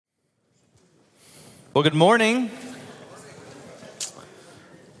Well, good morning.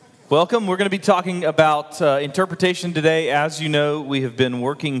 Welcome. We're going to be talking about interpretation today. As you know, we have been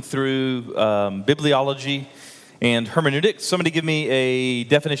working through bibliology and hermeneutics. Somebody give me a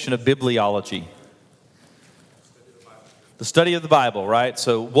definition of bibliology. The study of the Bible, right?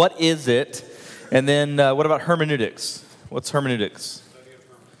 So what is it? And then what about hermeneutics? What's hermeneutics?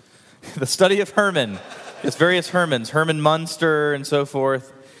 The study of Herman. It's various Hermans, Herman Munster and so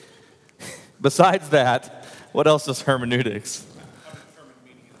forth. Besides that, what else is hermeneutics?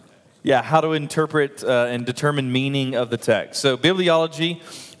 Yeah, how to interpret and determine meaning of the text. So bibliology,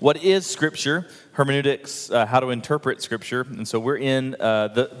 what is Scripture? Hermeneutics, how to interpret Scripture. And so we're in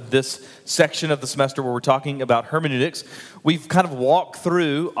this section of the semester where we're talking about hermeneutics. We've kind of walked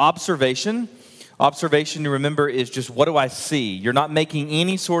through observation. Observation, you remember, is just what do I see? You're not making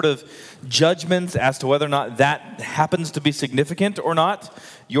any sort of judgments as to whether or not that happens to be significant or not.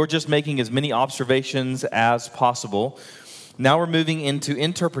 You're just making as many observations as possible. Now we're moving into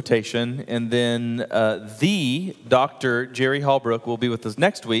interpretation, and then the Dr. Jerry Hallbrook will be with us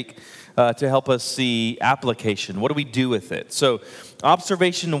next week to help us see application. What do we do with it? So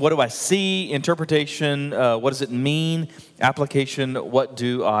observation, what do I see? Interpretation, what does it mean? Application, what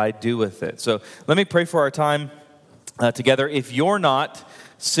do I do with it? So let me pray for our time together. If you're not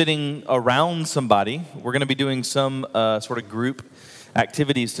sitting around somebody, we're going to be doing some sort of group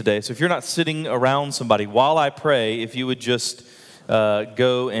activities today. So if you're not sitting around somebody, while I pray, if you would just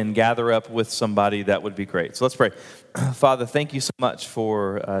go and gather up with somebody, that would be great. So let's pray. Father, thank you so much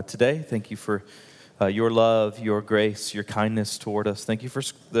for today. Thank you for your love, your grace, your kindness toward us. Thank you for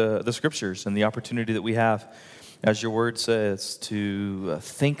the Scriptures and the opportunity that we have, as your word says, to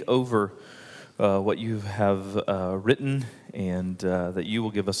think over what you have written, and that you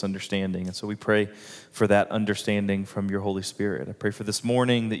will give us understanding. And so we pray for that understanding from your Holy Spirit. I pray for this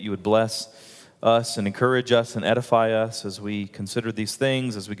morning that you would bless us and encourage us and edify us as we consider these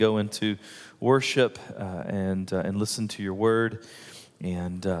things, as we go into worship and listen to your word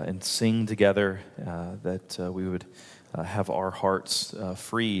and sing together, that we would have our hearts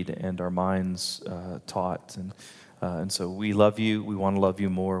freed and our minds taught. And so we love you. We want to love you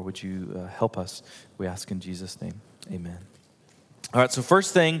more. Would you help us? We ask in Jesus' name. Amen. All right, so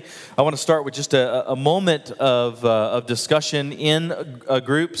first thing, I want to start with just a moment of discussion in a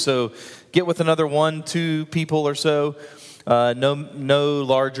group. So get with another 1-2 people or so, no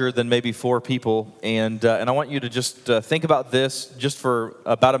larger than maybe 4 people. And I want you to just think about this just for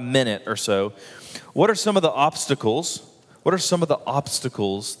about a minute or so. What are some of the obstacles? What are some of the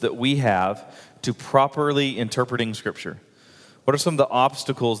obstacles that we have to properly interpreting Scripture? What are some of the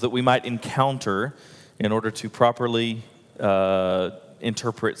obstacles that we might encounter in order to properly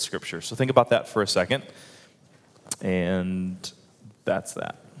interpret Scripture? So think about that for a second. And that's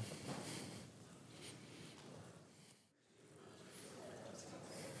that.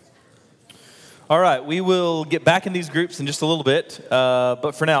 All right, we will get back in these groups in just a little bit.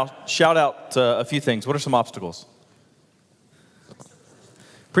 But for now, shout out a few things. What are some obstacles?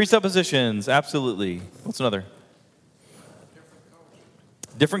 Presuppositions, absolutely. What's another?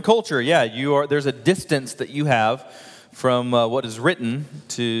 Different culture, yeah. There's a distance that you have from what is written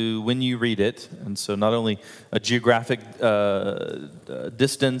to when you read it. And so not only a geographic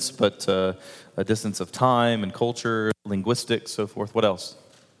distance, but a distance of time and culture, linguistics, so forth. What else?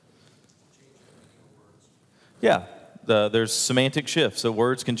 Yeah, there's semantic shifts. So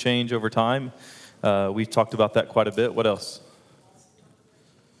words can change over time. We've talked about that quite a bit. What else?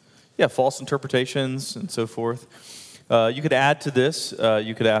 Yeah, false interpretations and so forth. You could add to this.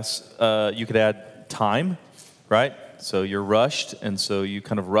 You could add time, right? So you're rushed, and so you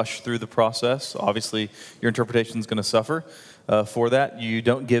kind of rush through the process. Obviously, your interpretation is going to suffer for that. You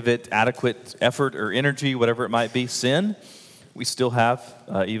don't give it adequate effort or energy, whatever it might be. Sin, we still have,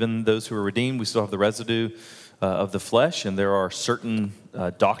 even those who are redeemed, we still have the residue of the flesh, and there are certain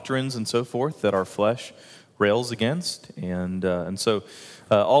doctrines and so forth that our flesh rails against, and so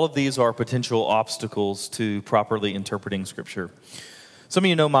all of these are potential obstacles to properly interpreting Scripture. Some of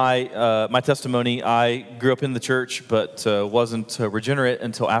you know my testimony. I grew up in the church, but wasn't regenerate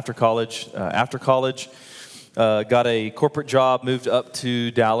until after college. Got a corporate job, moved up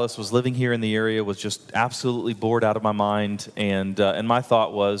to Dallas, was living here in the area, was just absolutely bored out of my mind, and my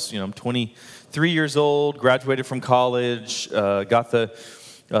thought was, I'm 23 years old, graduated from college, got the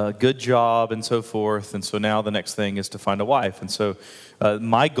good job and so forth, and so now the next thing is to find a wife. And so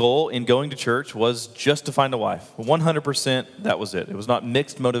my goal in going to church was just to find a wife. 100%, that was it. It was not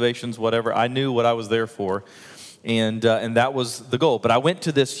mixed motivations, whatever. I knew what I was there for, and that was the goal. But I went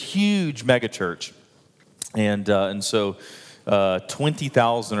to this huge mega church, and so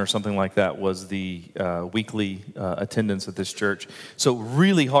 20,000 or something like that was the weekly attendance at this church. So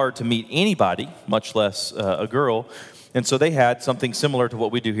really hard to meet anybody, much less a girl. And so they had something similar to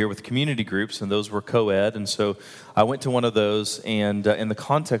what we do here with community groups, and those were co-ed. And so I went to one of those, and in the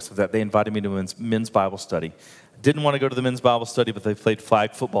context of that, they invited me to a men's Bible study. Didn't want to go to the men's Bible study, but they played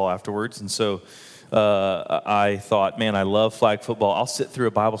flag football afterwards. And so I thought, man, I love flag football. I'll sit through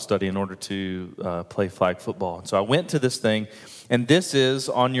a Bible study in order to play flag football. And so I went to this thing, and this is,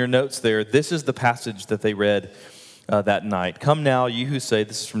 on your notes there, this is the passage that they read that night. Come now, you who say,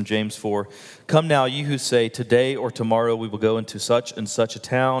 this is from James 4, come now, you who say, today or tomorrow we will go into such and such a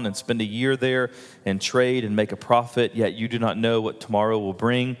town and spend a year there and trade and make a profit, yet you do not know what tomorrow will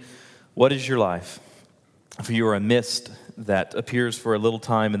bring. What is your life? For you are a mist that appears for a little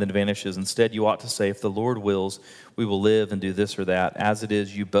time and then vanishes. Instead, you ought to say, if the Lord wills, we will live and do this or that. As it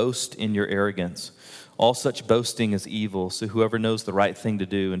is, you boast in your arrogance. All such boasting is evil, so whoever knows the right thing to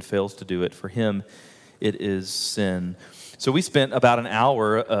do and fails to do it, for him it is sin. So we spent about an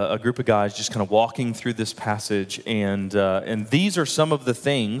hour, a group of guys, just kind of walking through this passage, and these are some of the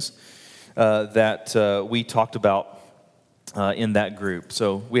things that we talked about in that group.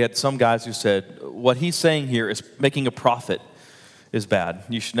 So we had some guys who said, what he's saying here is making a profit is bad.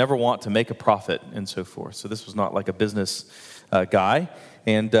 You should never want to make a profit, and so forth. So this was not like a business guy.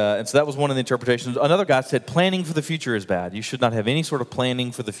 And so that was one of the interpretations. Another guy said planning for the future is bad. You should not have any sort of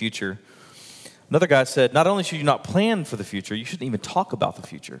planning for the future. Another guy said, not only should you not plan for the future, you shouldn't even talk about the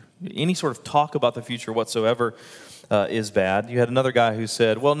future. Any sort of talk about the future whatsoever is bad. You had another guy who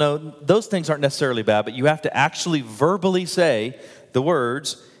said, well, no, those things aren't necessarily bad, but you have to actually verbally say the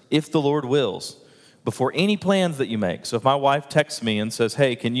words, if the Lord wills, before any plans that you make. So if my wife texts me and says,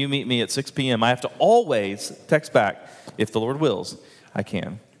 hey, can you meet me at 6 p.m., I have to always text back, if the Lord wills, I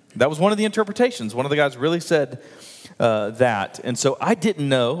can. That was one of the interpretations. One of the guys really said that. And so I didn't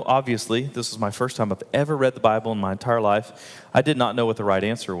know, obviously, this is my first time I've ever read the Bible in my entire life. I did not know what the right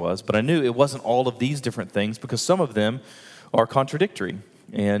answer was, but I knew it wasn't all of these different things because some of them are contradictory.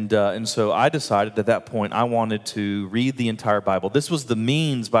 And so I decided at that point I wanted to read the entire Bible. This was the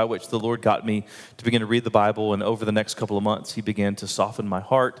means by which the Lord got me to begin to read the Bible, and over the next couple of months He began to soften my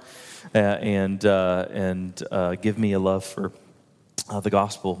heart and give me a love for the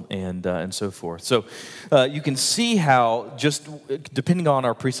gospel and so forth. So you can see how just depending on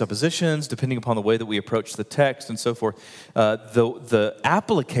our presuppositions, depending upon the way that we approach the text and so forth, the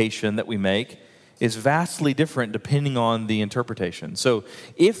application that we make is vastly different depending on the interpretation. So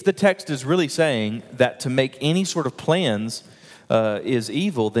if the text is really saying that to make any sort of plans is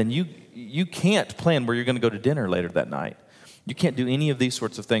evil, then you can't plan where you're going to go to dinner later that night. You can't do any of these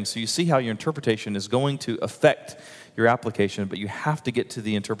sorts of things. So you see how your interpretation is going to affect your application, but you have to get to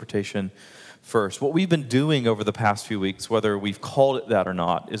the interpretation first. What we've been doing over the past few weeks, whether we've called it that or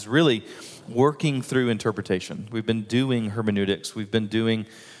not, is really working through interpretation. We've been doing hermeneutics. We've been doing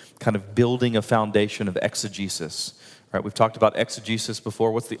kind of building a foundation of exegesis. Right? We've talked about exegesis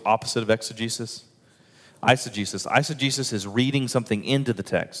before. What's the opposite of exegesis? Eisegesis. Eisegesis is reading something into the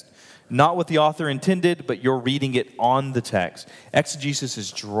text. Not what the author intended, but you're reading it on the text. Exegesis is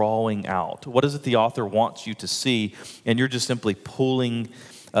drawing out. What is it the author wants you to see? And you're just simply pulling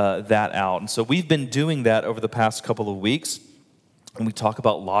that out. And so we've been doing that over the past couple of weeks. When we talk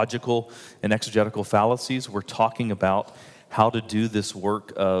about logical and exegetical fallacies, we're talking about how to do this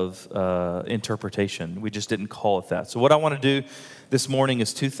work of interpretation. We just didn't call it that. So what I want to do this morning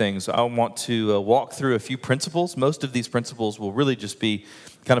is two things. I want to walk through a few principles. Most of these principles will really just be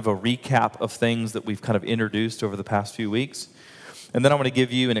kind of a recap of things that we've kind of introduced over the past few weeks. And then I want to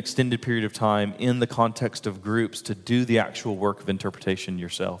give you an extended period of time in the context of groups to do the actual work of interpretation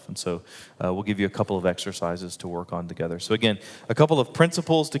yourself. And so we'll give you a couple of exercises to work on together. So again, a couple of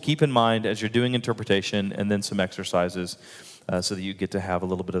principles to keep in mind as you're doing interpretation, and then some exercises so that you get to have a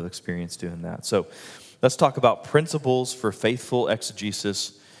little bit of experience doing that. So let's talk about principles for faithful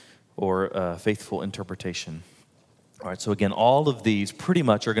exegesis or faithful interpretation. All right, so again, all of these pretty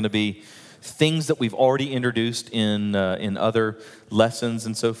much are going to be things that we've already introduced in other lessons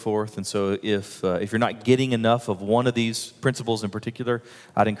and so forth. And so if you're not getting enough of one of these principles in particular,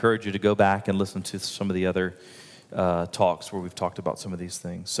 I'd encourage you to go back and listen to some of the other talks where we've talked about some of these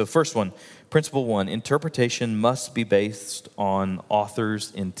things. So first one, principle one, interpretation must be based on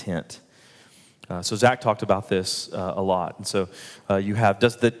author's intent. So Zach talked about this a lot. And so you have,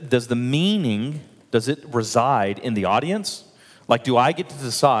 does the meaning, does it reside in the audience? Like, do I get to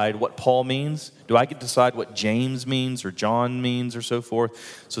decide what Paul means? Do I get to decide what James means or John means or so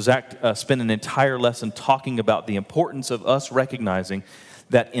forth? So Zach spent an entire lesson talking about the importance of us recognizing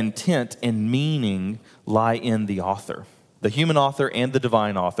that intent and meaning lie in the author. the human author and the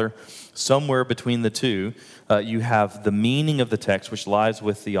divine author. Somewhere between the two, you have the meaning of the text, which lies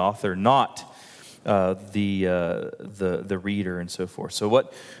with the author, not the reader and so forth. So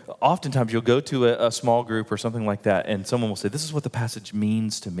oftentimes you'll go to a small group or something like that, and someone will say, this is what the passage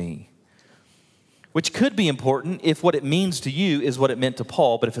means to me. Which could be important if what it means to you is what it meant to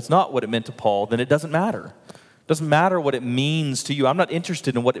Paul, but if it's not what it meant to Paul, then it doesn't matter. It doesn't matter what it means to you. I'm not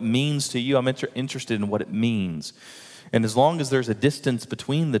interested in what it means to you. I'm interested in what it means. And as long as there's a distance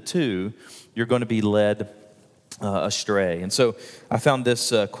between the two, you're going to be led astray. And so I found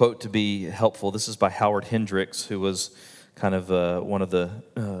this quote to be helpful. This is by Howard Hendricks, who was kind of one of the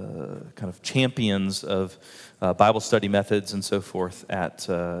kind of champions of Bible study methods and so forth at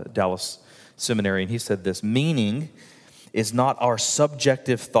Dallas Seminary. And he said this: meaning is not our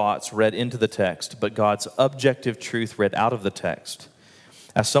subjective thoughts read into the text, but God's objective truth read out of the text.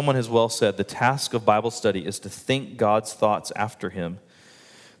 As someone has well said, the task of Bible study is to think God's thoughts after him.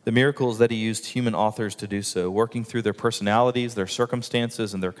 The miracle is that he used human authors to do so, working through their personalities, their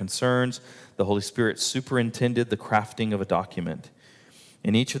circumstances, and their concerns. The Holy Spirit superintended the crafting of a document.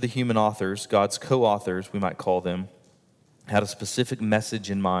 And each of the human authors, God's co-authors, we might call them, had a specific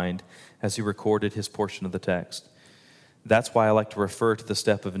message in mind as he recorded his portion of the text. That's why I like to refer to the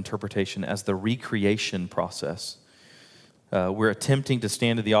step of interpretation as the recreation process. We're attempting to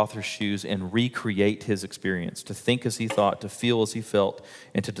stand in the author's shoes and recreate his experience, to think as he thought, to feel as he felt,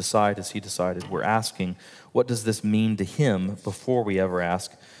 and to decide as he decided. We're asking, what does this mean to him before we ever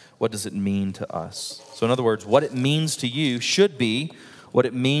ask, what does it mean to us? So in other words, what it means to you should be what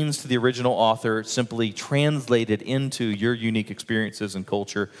it means to the original author, simply translated into your unique experiences and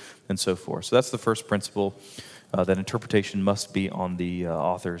culture and so forth. So that's the first principle, that interpretation must be on the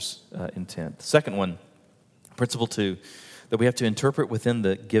author's intent. The second one, principle 2, that we have to interpret within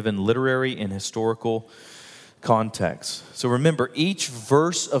the given literary and historical context. So remember, each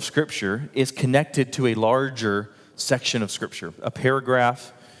verse of Scripture is connected to a larger section of Scripture, a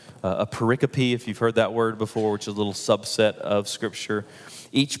paragraph, a pericope, if you've heard that word before, which is a little subset of Scripture.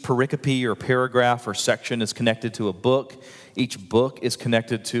 Each pericope or paragraph or section is connected to a book. Each book is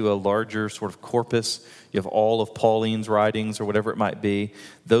connected to a larger sort of corpus. You have all of Pauline's writings or whatever it might be.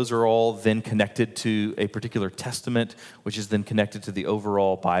 Those are all then connected to a particular testament, which is then connected to the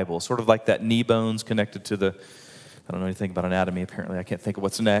overall Bible. Sort of like that knee bone's connected to the, I don't know anything about anatomy, apparently. I can't think of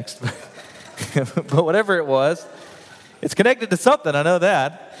what's next. But whatever it was, it's connected to something, I know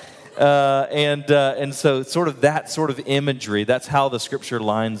that. And so sort of that sort of imagery, that's how the Scripture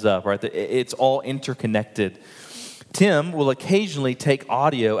lines up, right? It's all interconnected. Tim will occasionally take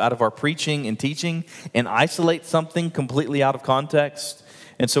audio out of our preaching and teaching and isolate something completely out of context.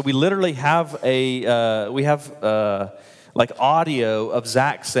 And so we literally have like audio of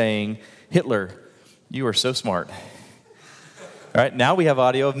Zach saying, "Hitler, you are so smart." All right, now we have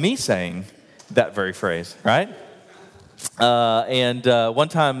audio of me saying that very phrase, right? And one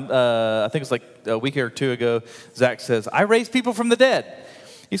time, I think it was like a week or two ago, Zach says, "I raised people from the dead."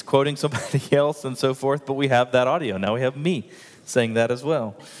 He's quoting somebody else and so forth, but we have that audio. Now we have me saying that as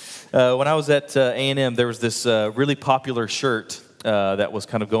well. When I was at A&M, there was this really popular shirt that was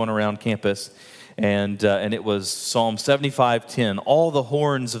kind of going around campus, and it was Psalm 75:10. All the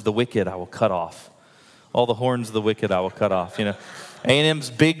horns of the wicked I will cut off. All the horns of the wicked I will cut off. You know, A&M's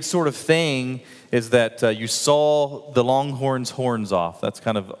big sort of thing is that you saw the Longhorns' horns off. That's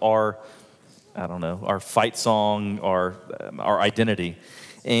kind of our fight song, our identity.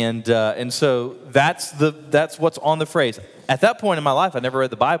 And so that's what's on the phrase. At that point in my life, I never read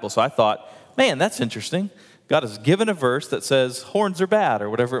the Bible, so I thought, man, that's interesting. God has given a verse that says horns are bad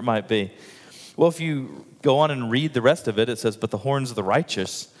or whatever it might be. Well, if you go on and read the rest of it, it says, but the horns of the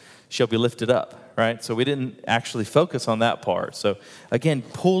righteous shall be lifted up, right? So we didn't actually focus on that part. So again,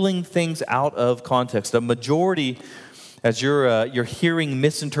 pulling things out of context. A majority, as you're hearing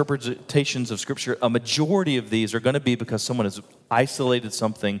misinterpretations of Scripture, a majority of these are going to be because someone has isolated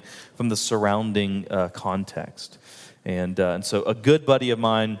something from the surrounding context. And so a good buddy of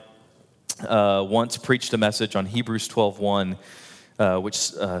mine once preached a message on Hebrews 12:1, which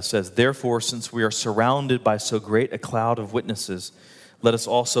says, "Therefore, since we are surrounded by so great a cloud of witnesses, let us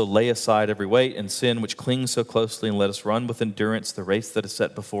also lay aside every weight and sin which clings so closely, and let us run with endurance the race that is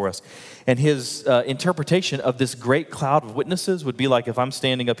set before us." And his interpretation of this great cloud of witnesses would be like if I'm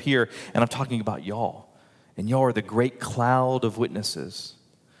standing up here and I'm talking about y'all, and y'all are the great cloud of witnesses.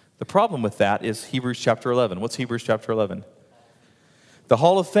 The problem with that is Hebrews chapter 11. What's Hebrews chapter 11? The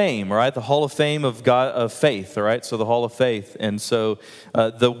Hall of Fame, right? The Hall of Fame of God of faith, all right? So the Hall of Faith. And so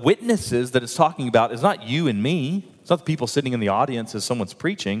the witnesses that it's talking about is not you and me. It's not the people sitting in the audience as someone's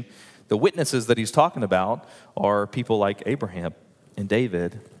preaching. The witnesses that he's talking about are people like Abraham and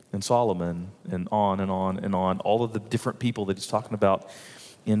David and Solomon and on and on and on, all of the different people that he's talking about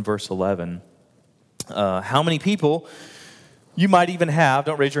in verse 11. How many people you might even have,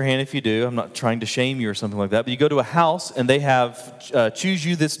 don't raise your hand if you do, I'm not trying to shame you or something like that, but you go to a house and they have, choose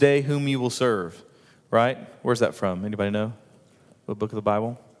you this day whom you will serve, right? Where's that from? Anybody know? What book of the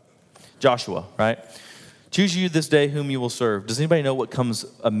Bible? Joshua, right? Choose you this day whom you will serve. Does anybody know what comes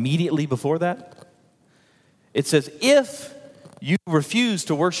immediately before that? It says, if you refuse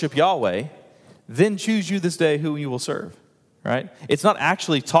to worship Yahweh, then choose you this day who you will serve. Right? It's not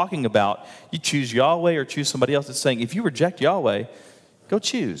actually talking about you choose Yahweh or choose somebody else. It's saying if you reject Yahweh, go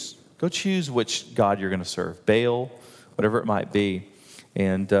choose. Go choose which God you're going to serve. Baal, whatever it might be.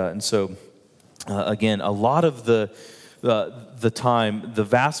 And so, again, a lot of the time, the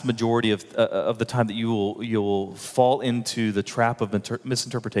vast majority of the time that you'll fall into the trap of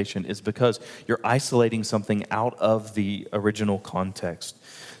misinterpretation is because you're isolating something out of the original context.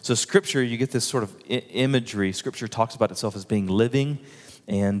 So Scripture, you get this sort of imagery. Scripture talks about itself as being living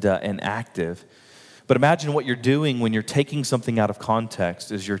and active. But imagine what you're doing when you're taking something out of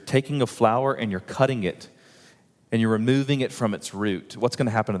context is you're taking a flower and you're cutting it and you're removing it from its root. What's going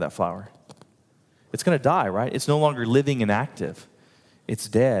to happen to that flower? It's going to die, right? It's no longer living and active. It's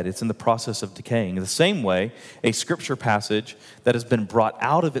dead. It's in the process of decaying. In the same way, a Scripture passage that has been brought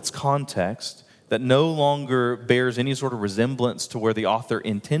out of its context, that no longer bears any sort of resemblance to where the author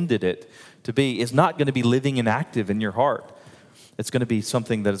intended it to be, is not going to be living and active in your heart. It's going to be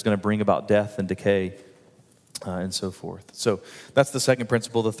something that is going to bring about death and decay and so forth. So that's the second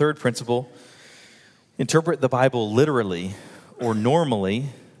principle. The third principle, interpret the Bible literally or normally,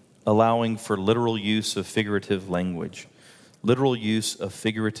 allowing for literal use of figurative language. Literal use of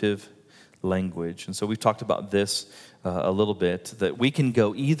figurative language. And so we've talked about this a little bit, that we can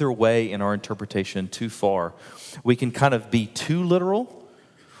go either way in our interpretation too far. We can kind of be too literal,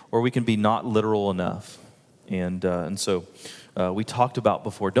 or we can be not literal enough. And so we talked about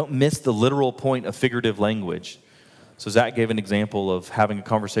before, don't miss the literal point of figurative language. So Zach gave an example of having a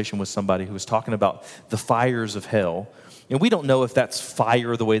conversation with somebody who was talking about the fires of hell. And we don't know if that's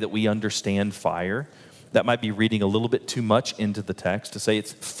fire the way that we understand fire. That might be reading a little bit too much into the text to say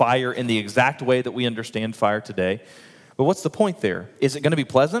it's fire in the exact way that we understand fire today. But what's the point there? Is it going to be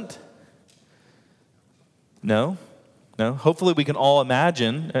pleasant? No. Hopefully we can all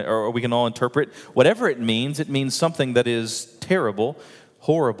imagine, or we can all interpret, whatever it means something that is terrible,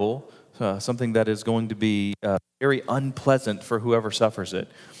 horrible, something that is going to be very unpleasant for whoever suffers it.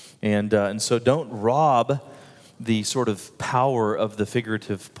 And so don't rob the sort of power of the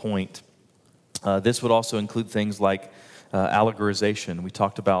figurative point. This would also include things like allegorization. We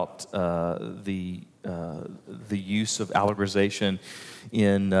talked about the use of allegorization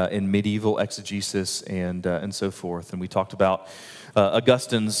in medieval exegesis and so forth. And we talked about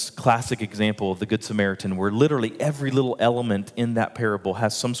Augustine's classic example of the Good Samaritan, where literally every little element in that parable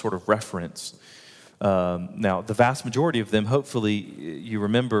has some sort of reference. Now, the vast majority of them, hopefully you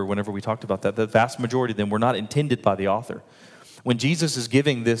remember whenever we talked about that, the vast majority of them were not intended by the author. When Jesus is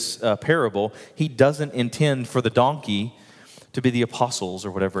giving this parable, he doesn't intend for the donkey to be the apostles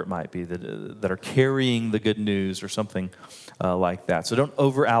or whatever it might be that are carrying the good news or something like that. So don't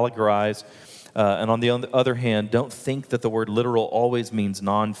over-allegorize. And on the other hand, don't think that the word literal always means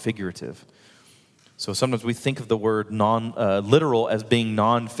non-figurative. So sometimes we think of the word literal as being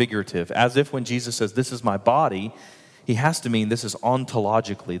non-figurative, as if when Jesus says, "This is my body," he has to mean this is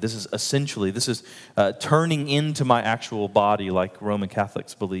ontologically, this is essentially, this is turning into my actual body, like Roman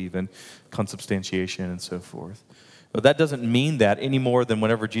Catholics believe in consubstantiation and so forth. But that doesn't mean that any more than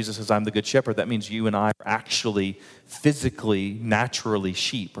whenever Jesus says, "I'm the good shepherd," that means you and I are actually physically, naturally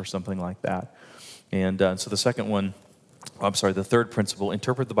sheep or something like that. And so the third principle,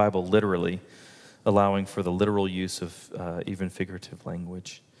 interpret the Bible literally, allowing for the literal use of even figurative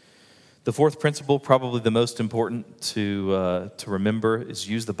language. The fourth principle, probably the most important to remember, is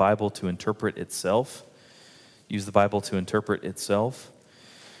use the Bible to interpret itself. Use the Bible to interpret itself.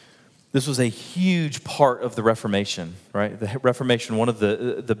 This was a huge part of the Reformation, right? The Reformation, one of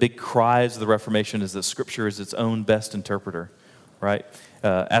the big cries of the Reformation is that Scripture is its own best interpreter, right?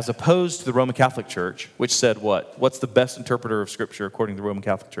 As opposed to the Roman Catholic Church, which said what? What's the best interpreter of Scripture according to the Roman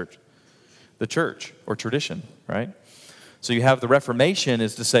Catholic Church? The church or tradition, right? So you have the Reformation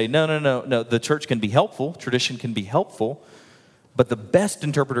is to say, no, the church can be helpful, tradition can be helpful, but the best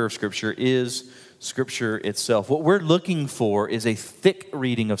interpreter of Scripture is Scripture itself. What we're looking for is a thick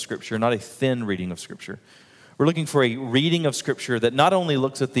reading of Scripture, not a thin reading of Scripture. We're looking for a reading of Scripture that not only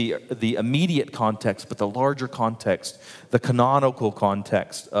looks at the immediate context, but the larger context, the canonical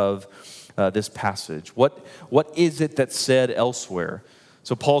context of this passage. What is it that's said elsewhere?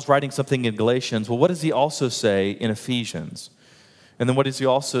 So Paul's writing something in Galatians. Well, what does he also say in Ephesians? And then what does he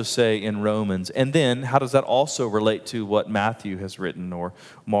also say in Romans? And then how does that also relate to what Matthew has written or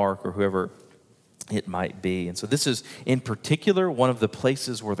Mark or whoever it might be? And so this is in particular one of the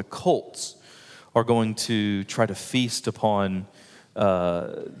places where the cults are going to try to feast upon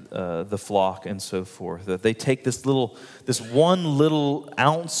the flock and so forth. That they take this one little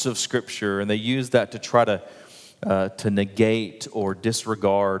ounce of Scripture and they use that to try to negate or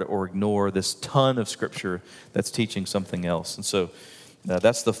disregard or ignore this ton of Scripture that's teaching something else. And so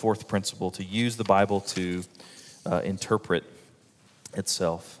that's the fourth principle, to use the Bible to interpret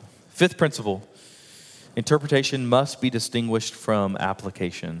itself. Fifth principle, interpretation must be distinguished from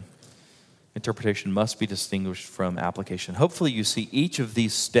application. Interpretation must be distinguished from application. Hopefully you see each of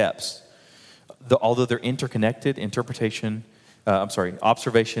these steps, although they're interconnected, observation,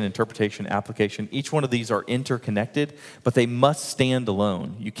 interpretation, application, each one of these are interconnected, but they must stand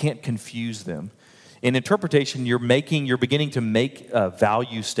alone. You can't confuse them. In interpretation, you're beginning to make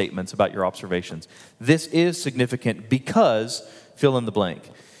value statements about your observations. This is significant because, fill in the blank.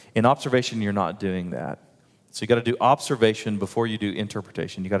 In observation, you're not doing that. So you got to do observation before you do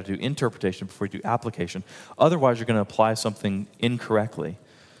interpretation. You got to do interpretation before you do application. Otherwise, you're going to apply something incorrectly.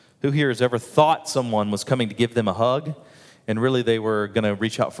 Who here has ever thought someone was coming to give them a hug, and really they were going to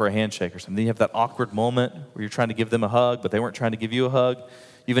reach out for a handshake or something? Then you have that awkward moment where you're trying to give them a hug, but they weren't trying to give you a hug.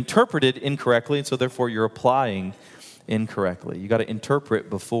 You've interpreted incorrectly, and so therefore you're applying incorrectly. You got to interpret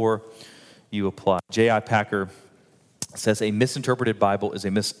before you apply. J.I. Packer says a misinterpreted Bible is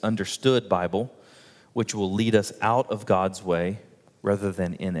a misunderstood Bible, which will lead us out of God's way rather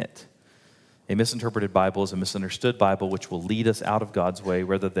than in it. A misinterpreted Bible is a misunderstood Bible, which will lead us out of God's way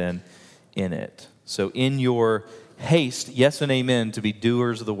rather than in it. So in your haste, yes and amen, to be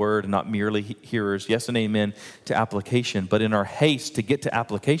doers of the word and not merely hearers, yes and amen to application. But in our haste to get to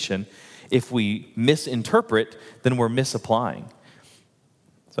application, if we misinterpret, then we're misapplying.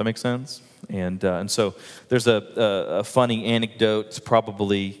 Does that make sense? And so there's a funny anecdote, it's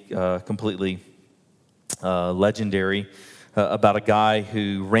probably completely legendary, about a guy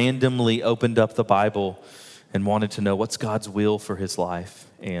who randomly opened up the Bible and wanted to know what's God's will for his life.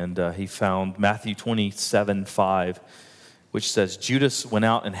 And he found Matthew 27:5, which says, Judas went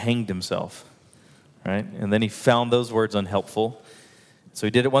out and hanged himself, right? And then he found those words unhelpful. So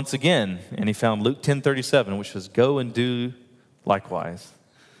he did it once again, and he found Luke 10:37, which was, go and do likewise,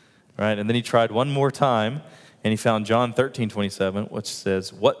 right? And then he tried one more time, and he found John 13:27, which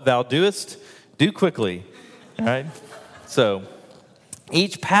says, what thou doest, do quickly, right? So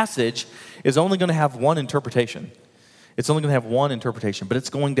each passage is only going to have one interpretation. It's only going to have one interpretation, but it's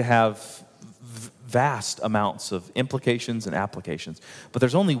going to have vast amounts of implications and applications. But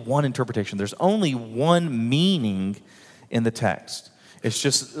there's only one interpretation. There's only one meaning in the text. It's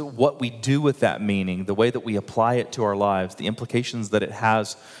just what we do with that meaning, the way that we apply it to our lives, the implications that it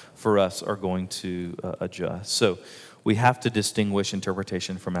has for us are going to adjust. So we have to distinguish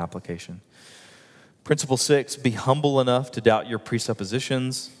interpretation from application. Principle 6, be humble enough to doubt your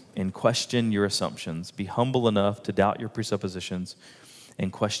presuppositions and question your assumptions. Be humble enough to doubt your presuppositions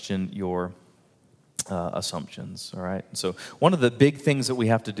and question your assumptions, all right? So one of the big things that we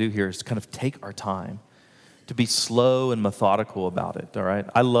have to do here is to kind of take our time, to be slow and methodical about it, all right?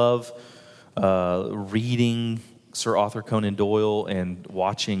 I love reading Sir Arthur Conan Doyle and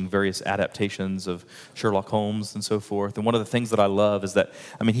watching various adaptations of Sherlock Holmes and so forth. And one of the things that I love is that,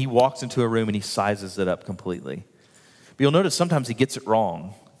 he walks into a room and he sizes it up completely. But you'll notice sometimes he gets it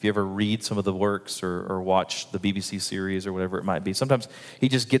wrong. If you ever read some of the works or watch the BBC series or whatever it might be, sometimes he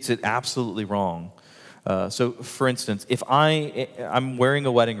just gets it absolutely wrong. So, for instance, if I'm wearing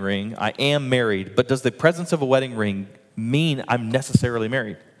a wedding ring, I am married, but does the presence of a wedding ring mean I'm necessarily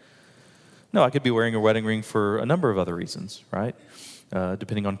married? No, I could be wearing a wedding ring for a number of other reasons, right?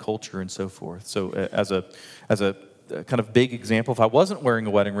 Depending on culture and so forth. So as a kind of big example, if I wasn't wearing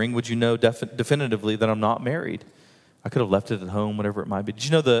a wedding ring, would you know definitively that I'm not married? I could have left it at home, whatever it might be. Did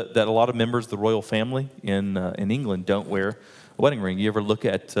you know that a lot of members of the royal family in England don't wear a wedding ring? You ever look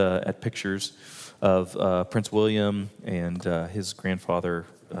at pictures of Prince William and his grandfather,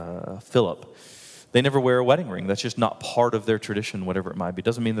 Philip? They never wear a wedding ring. That's just not part of their tradition, whatever it might be. It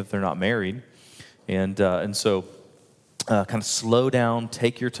doesn't mean that they're not married. And so kind of slow down,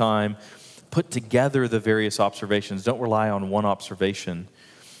 take your time, put together the various observations. Don't rely on one observation,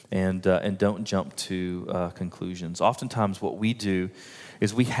 and don't jump to conclusions. Oftentimes what we do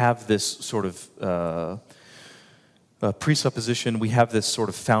is we have this sort of presupposition, we have this sort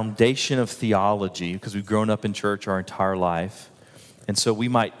of foundation of theology because we've grown up in church our entire life. And so we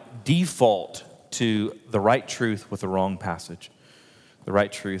might default to the right truth with the wrong passage. The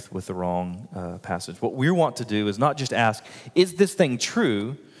right truth with the wrong passage. What we want to do is not just ask, is this thing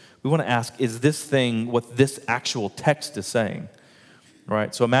true? We want to ask, is this thing what this actual text is saying?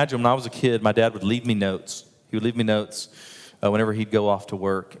 Right? So imagine when I was a kid, my dad would leave me notes. He would leave me notes whenever he'd go off to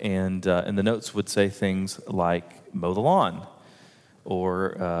work, and the notes would say things like, mow the lawn,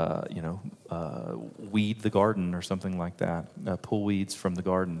 or weed the garden, or something like that. Pull weeds from the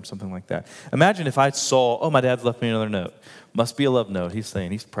garden, something like that. Imagine if I saw, oh, my dad's left me another note. Must be a love note. He's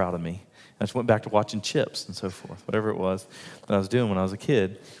saying he's proud of me. I just went back to watching Chips and so forth, whatever it was that I was doing when I was a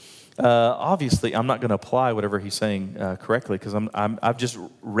kid. Obviously, I'm not going to apply whatever he's saying correctly because I've just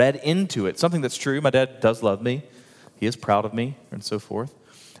read into it. Something that's true. My dad does love me. He is proud of me, and so forth.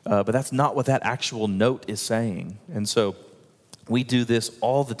 But that's not what that actual note is saying. And so we do this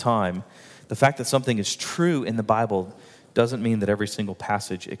all the time. The fact that something is true in the Bible doesn't mean that every single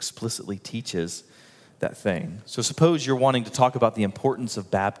passage explicitly teaches that thing. So suppose you're wanting to talk about the importance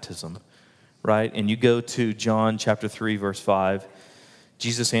of baptism, right? And you go to John chapter 3, verse 5.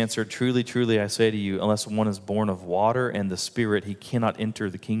 Jesus answered, "Truly, truly, I say to you, unless one is born of water and the Spirit, he cannot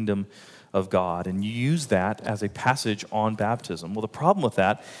enter the kingdom of God." And you use that as a passage on baptism. Well, the problem with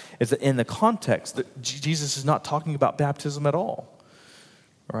that is that in the context, that Jesus is not talking about baptism at all,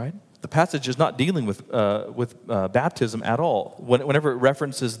 right? The passage is not dealing with baptism at all. Whenever it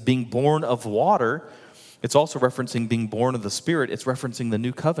references being born of water, it's also referencing being born of the Spirit. It's referencing the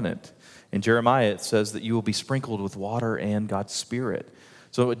new covenant. In Jeremiah, it says that you will be sprinkled with water and God's Spirit.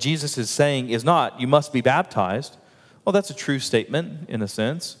 So what Jesus is saying is not, you must be baptized. Well, that's a true statement in a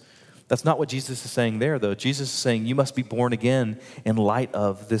sense. That's not what Jesus is saying there, though. Jesus is saying you must be born again in light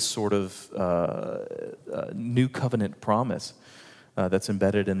of this sort of new covenant promise that's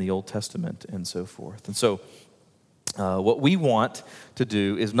embedded in the Old Testament and so forth. And so what we want to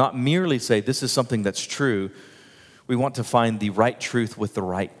do is not merely say this is something that's true. We want to find the right truth with the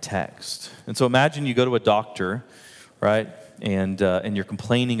right text. And so imagine you go to a doctor, right, and you're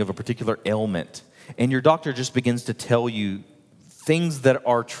complaining of a particular ailment, and your doctor just begins to tell you things that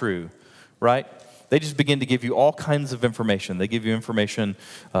are true, right? They just begin to give you all kinds of information. They give you information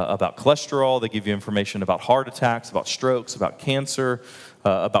about cholesterol. They give you information about heart attacks, about strokes, about cancer,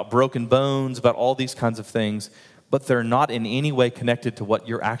 about broken bones, about all these kinds of things. But they're not in any way connected to what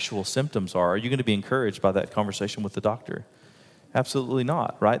your actual symptoms are. Are you going to be encouraged by that conversation with the doctor? Absolutely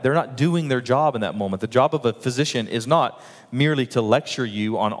not, right? They're not doing their job in that moment. The job of a physician is not merely to lecture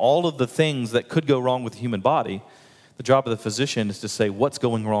you on all of the things that could go wrong with the human body. The job of the physician is to say what's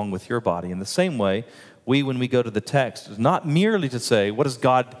going wrong with your body. In the same way, when we go to the text, is not merely to say what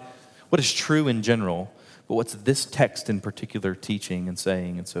is true in general, but what's this text in particular teaching and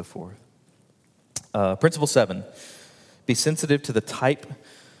saying and so forth. Principle 7, be sensitive to the type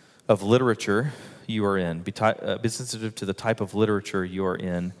of literature you are in. Be sensitive to the type of literature you are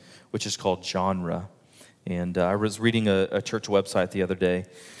in, which is called genre. And I was reading a church website the other day,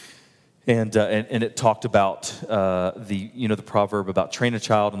 and it talked about the proverb about train a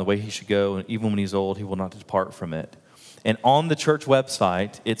child in the way he should go, and even when he's old, he will not depart from it. And on the church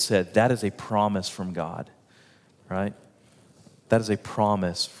website, it said that is a promise from God, right? That is a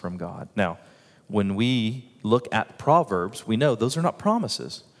promise from God. Now, when we look at Proverbs, we know those are not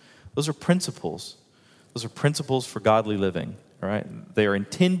promises. Those are principles. Those are principles for godly living, all right? They are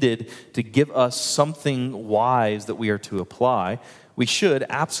intended to give us something wise that we are to apply. We should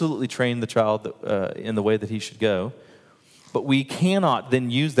absolutely train the child in the way that he should go, but we cannot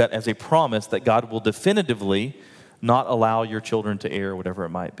then use that as a promise that God will definitively not allow your children to err, whatever it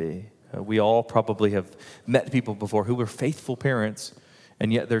might be. We all probably have met people before who were faithful parents,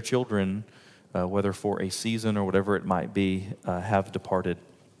 and yet their children, whether for a season or whatever it might be, have departed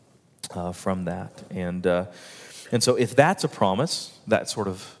from that. And so if that's a promise, that sort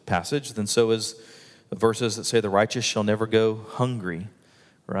of passage, then so is the verses that say the righteous shall never go hungry,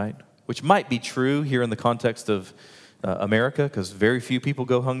 right? Which might be true here in the context of America, because very few people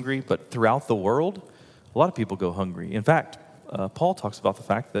go hungry, but throughout the world, a lot of people go hungry. In fact, Paul talks about the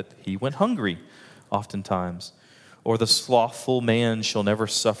fact that he went hungry oftentimes. Or the slothful man shall never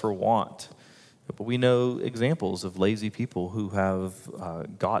suffer want. But we know examples of lazy people who have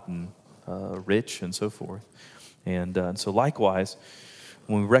gotten rich and so forth. And so likewise,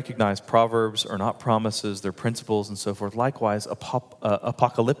 when we recognize Proverbs are not promises, they're principles and so forth, likewise,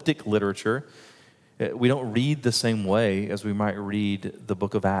 apocalyptic literature, we don't read the same way as we might read the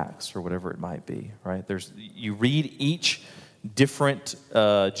book of Acts or whatever it might be, right? You read each different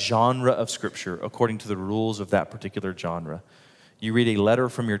genre of Scripture according to the rules of that particular genre. You read a letter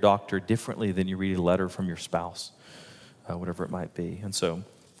from your doctor differently than you read a letter from your spouse, whatever it might be. And so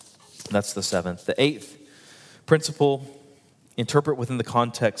that's the seventh. The eighth principle, interpret within the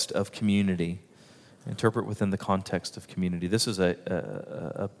context of community. Interpret within the context of community. This is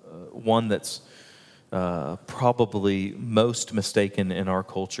a one that's probably most mistaken in our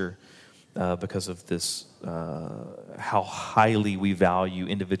culture because of this, how highly we value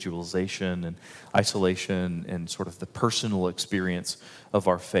individualization and isolation and sort of the personal experience of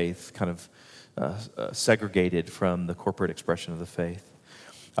our faith, kind of segregated from the corporate expression of the faith.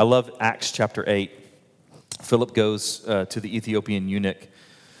 I love Acts chapter 8. Philip goes to the Ethiopian eunuch.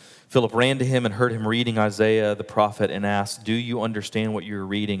 Philip ran to him and heard him reading Isaiah the prophet and asked, "Do you understand what you're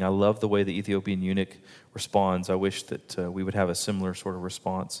reading?" I love the way the Ethiopian eunuch responds. I wish that we would have a similar sort of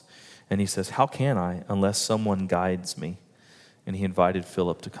response. And he says, "How can I unless someone guides me?" And he invited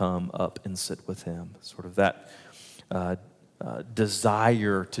Philip to come up and sit with him. Sort of that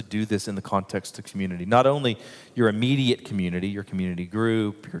desire to do this in the context of community. Not only your immediate community, your community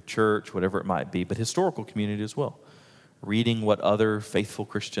group, your church, whatever it might be, but historical community as well. Reading what other faithful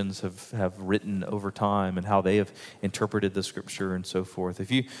Christians have written over time and how they have interpreted the Scripture and so forth. If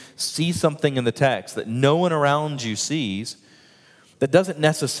you see something in the text that no one around you sees, that doesn't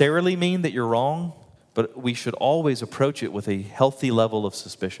necessarily mean that you're wrong, but we should always approach it with a healthy level of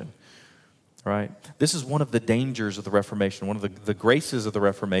suspicion, right? This is one of the dangers of the Reformation. One of the graces of the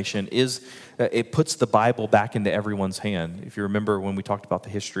Reformation is it puts the Bible back into everyone's hand. If you remember when we talked about the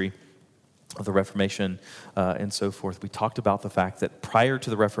history of the Reformation and so forth, we talked about the fact that prior to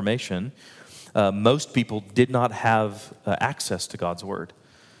the Reformation, most people did not have access to God's Word.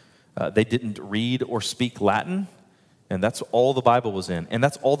 They didn't read or speak Latin, and that's all the Bible was in. And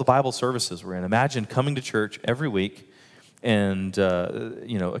that's all the Bible services were in. Imagine coming to church every week, and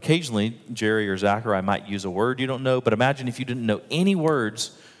occasionally Jerry or Zach or I might use a word you don't know, but imagine if you didn't know any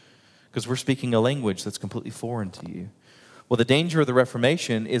words, because we're speaking a language that's completely foreign to you. Well, the danger of the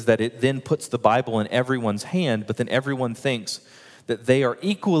Reformation is that it then puts the Bible in everyone's hand, but then everyone thinks that they are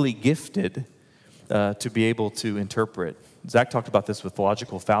equally gifted to be able to interpret. Zach talked about this with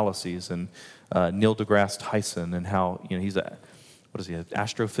logical fallacies and Neil deGrasse Tyson and how he's an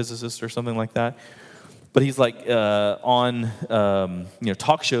astrophysicist or something like that. But he's like on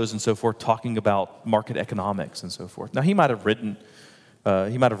talk shows and so forth, talking about market economics and so forth. Now he might have read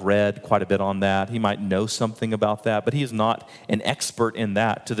quite a bit on that. He might know something about that, but he is not an expert in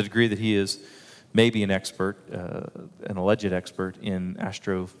that to the degree that he is maybe an expert, an alleged expert in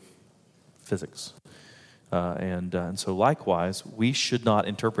astrophysics. And so likewise, we should not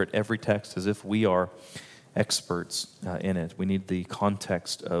interpret every text as if we are experts in it. We need the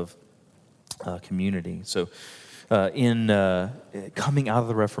context of community. So in coming out of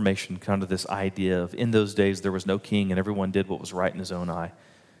the Reformation, kind of this idea of in those days there was no king and everyone did what was right in his own eye.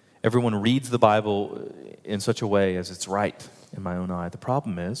 Everyone reads the Bible in such a way as it's right in my own eye. The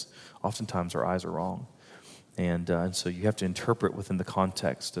problem is, oftentimes our eyes are wrong. And so you have to interpret within the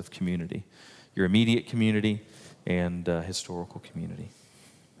context of community. Your immediate community and historical community.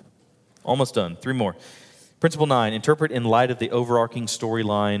 Almost done. 3 more. Principle 9, interpret in light of the overarching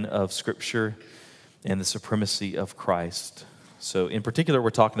storyline of Scripture and the supremacy of Christ. So in particular,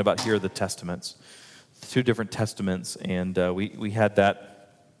 we're talking about here the Testaments, the 2 different Testaments, and we had that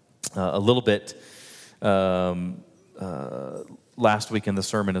a little bit last week in the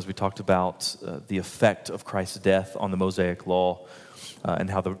sermon as we talked about the effect of Christ's death on the Mosaic Law and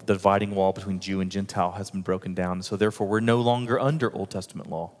how the dividing wall between Jew and Gentile has been broken down. So therefore, we're no longer under Old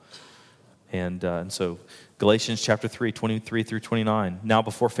Testament law. And so Galatians chapter 3, 23 through 29. Now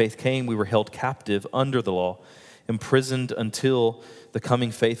before faith came, we were held captive under the law, imprisoned until the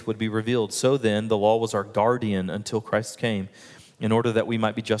coming faith would be revealed. So then, the law was our guardian until Christ came, in order that we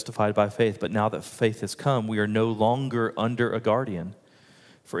might be justified by faith. But now that faith has come, we are no longer under a guardian.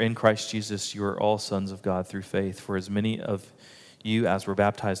 For in Christ Jesus, you are all sons of God through faith. For as many of you as were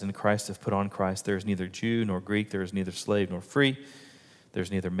baptized into Christ have put on Christ. There is neither Jew nor Greek, there is neither slave nor free. There's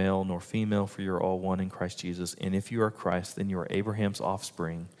neither male nor female, for you are all one in Christ Jesus. And if you are Christ, then you are Abraham's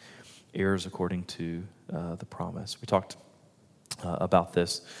offspring, heirs according to the promise. We talked about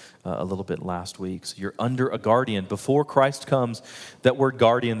this a little bit last week. So you're under a guardian. Before Christ comes, that word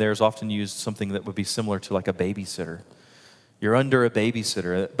guardian there is often used something that would be similar to like a babysitter. You're under a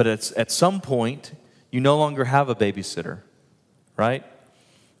babysitter. But it's, at some point, you no longer have a babysitter, right?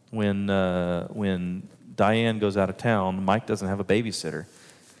 When Diane goes out of town, Mike doesn't have a babysitter.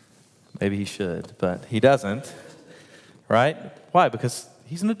 Maybe he should, but he doesn't, right? Why? Because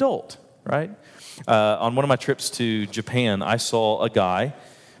he's an adult. right? On one of my trips to Japan, I saw a guy,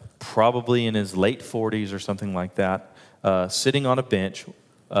 probably in his late 40s or something like that, sitting on a bench,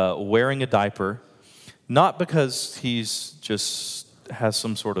 wearing a diaper, not because he's just has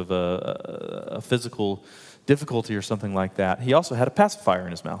some sort of a physical difficulty or something like that. He also had a pacifier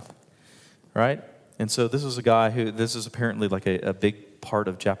in his mouth, right? And so this is a guy this is apparently like a big part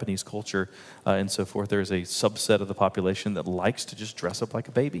of Japanese culture and so forth. There's a subset of the population that likes to just dress up like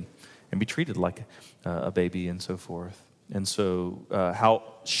a baby and be treated like a baby and so forth. And so how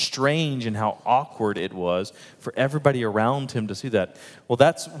strange and how awkward it was for everybody around him to see that. Well,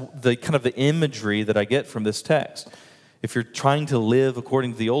 that's the kind of the imagery that I get from this text. If you're trying to live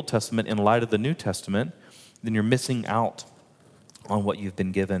according to the Old Testament in light of the New Testament, then you're missing out on what you've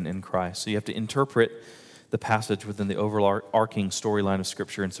been given in Christ. So you have to interpret the passage within the overarching storyline of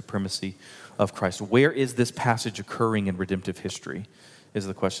Scripture and supremacy of Christ. Where is this passage occurring in redemptive history is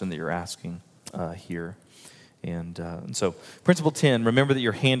the question that you're asking here. And so, principle 10, remember that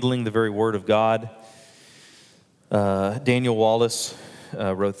you're handling the very word of God. Daniel Wallace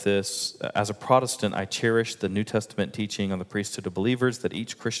wrote this, as a Protestant, I cherish the New Testament teaching on the priesthood of believers, that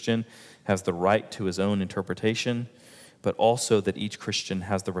each Christian has the right to his own interpretation, but also that each Christian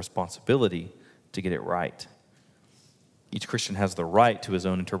has the responsibility to get it right. Each Christian has the right to his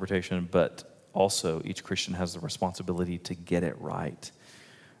own interpretation, but also each Christian has the responsibility to get it right.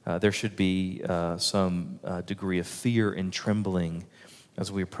 There should be some degree of fear and trembling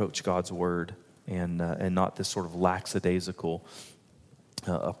as we approach God's word, and not this sort of lackadaisical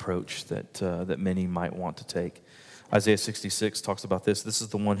approach that many might want to take. Isaiah 66 talks about this. This is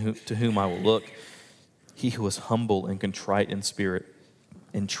the one to whom I will look, he who is humble and contrite in spirit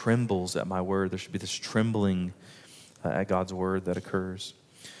and trembles at my word. There should be this trembling at God's word that occurs.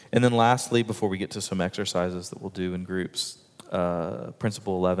 And then lastly, before we get to some exercises that we'll do in groups,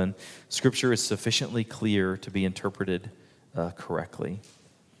 principle 11, Scripture is sufficiently clear to be interpreted correctly.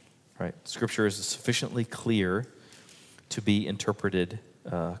 Right? Scripture is sufficiently clear to be interpreted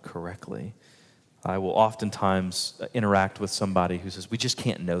correctly. I will oftentimes interact with somebody who says, we just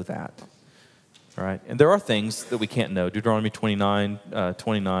can't know that. All right? And there are things that we can't know. Deuteronomy 29,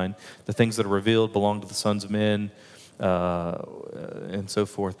 the things that are revealed belong to the sons of men, and so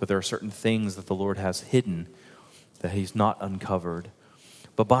forth. But there are certain things that the Lord has hidden that he's not uncovered.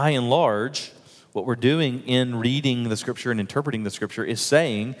 But by and large, what we're doing in reading the Scripture and interpreting the Scripture is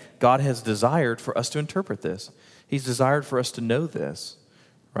saying God has desired for us to interpret this. He's desired for us to know this,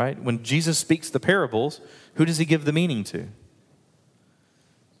 right? When Jesus speaks the parables, who does he give the meaning to?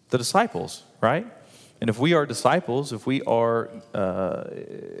 The disciples, right? And if we are disciples, if we are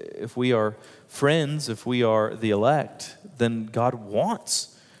friends, if we are the elect, then God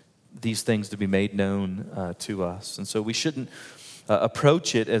wants these things to be made known to us. And so we shouldn't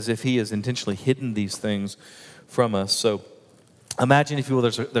approach it as if he has intentionally hidden these things from us. So imagine, if you will,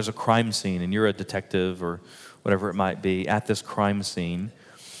 there's a crime scene, and you're a detective or whatever it might be at this crime scene,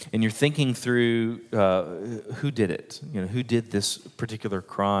 and you're thinking through who did it, who did this particular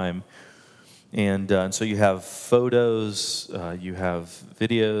crime. And so you have photos, you have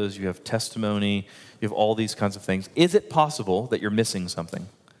videos, you have testimony, you have all these kinds of things. Is it possible that you're missing something?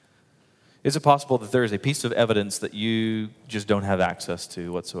 Is it possible that there is a piece of evidence that you just don't have access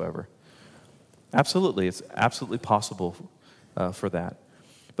to whatsoever? Absolutely. It's absolutely possible for that.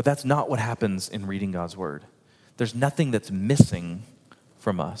 But that's not what happens in reading God's word. There's nothing that's missing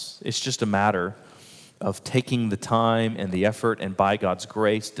from us. It's just a matter of taking the time and the effort, and by God's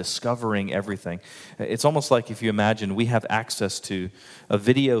grace, discovering everything. It's almost like, if you imagine, we have access to a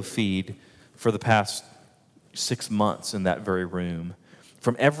video feed for the past 6 months in that very room,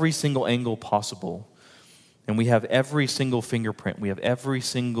 from every single angle possible. And we have every single fingerprint. We have every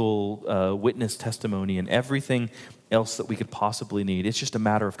single witness testimony and everything else that we could possibly need. It's just a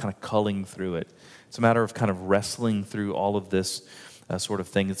matter of kind of culling through it. It's a matter of kind of wrestling through all of this sort of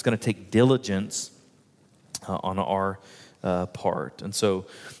thing. It's going to take diligence on our part. And so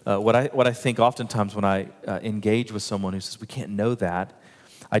what I think oftentimes when I engage with someone who says, we can't know that,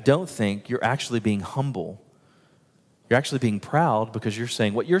 I don't think you're actually being humble. You're actually being proud, because you're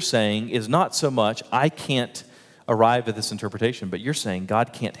saying, what you're saying is not so much, I can't arrive at this interpretation, but you're saying,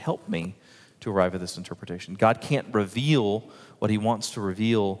 God can't help me to arrive at this interpretation. God can't reveal what he wants to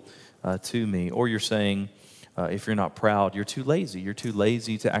reveal to me. Or you're saying, if you're not proud, you're too lazy. You're too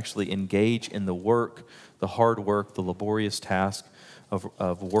lazy to actually engage in the work, the hard work, the laborious task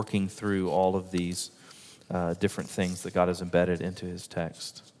of working through all of these different things that God has embedded into his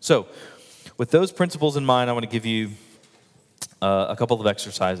text. So, with those principles in mind, I want to give you a couple of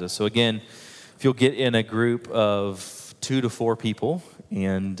exercises. So again, if you'll get in a group of 2 to 4 people,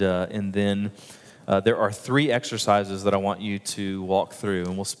 and then there are 3 exercises that I want you to walk through,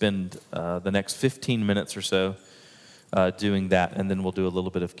 and we'll spend the next 15 minutes or so doing that, and then we'll do a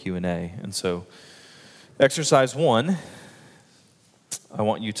little bit of Q&A. And so, exercise 1, I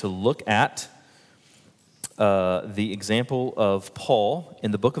want you to look at the example of Paul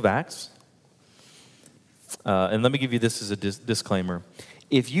in the book of Acts. And let me give you this as a disclaimer.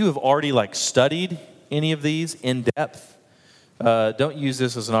 If you have already studied any of these in depth, don't use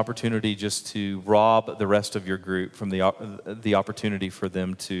this as an opportunity just to rob the rest of your group from the opportunity for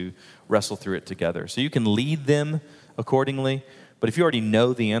them to wrestle through it together. So you can lead them accordingly, but if you already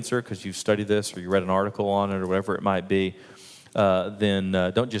know the answer because you've studied this or you read an article on it or whatever it might be, then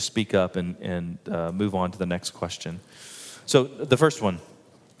don't just speak up and move on to the next question. So the first one,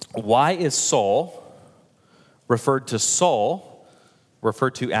 why is Saul referred to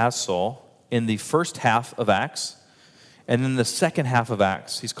as Saul in the first half of Acts, and in the second half of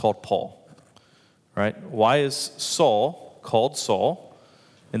Acts, he's called Paul, right? Why is Saul called Saul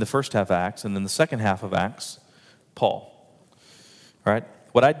in the first half of Acts, and then the second half of Acts, Paul? All right?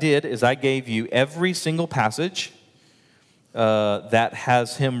 What I did is I gave you every single passage that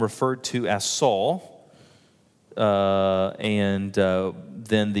has him referred to as Saul, and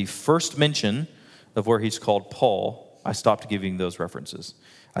then the first mention of where he's called Paul, I stopped giving those references.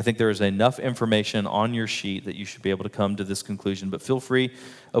 I think there is enough information on your sheet that you should be able to come to this conclusion, but feel free,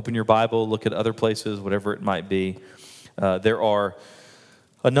 open your Bible, look at other places, whatever it might be. There are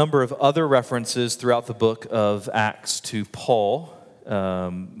a number of other references throughout the book of Acts to Paul,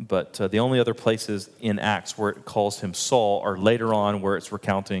 but the only other places in Acts where it calls him Saul are later on where it's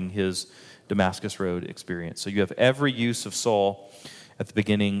recounting his Damascus Road experience. So you have every use of Saul at the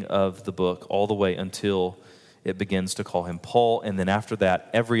beginning of the book all the way until it begins to call him Paul, and then after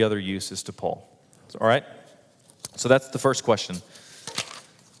that, every other use is to Paul. All right? So that's the first question.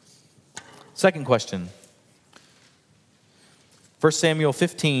 Second question. 1 Samuel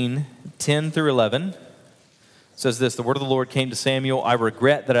 15, 10 through 11 says this, the word of the Lord came to Samuel, I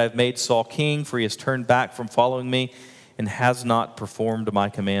regret that I have made Saul king, for he has turned back from following me and has not performed my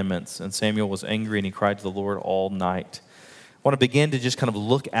commandments. And Samuel was angry and he cried to the Lord all night. I want to begin to just kind of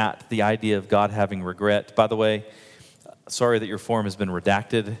look at the idea of God having regret. By the way, sorry that your form has been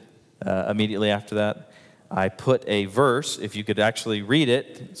redacted immediately after that. I put a verse, if you could actually read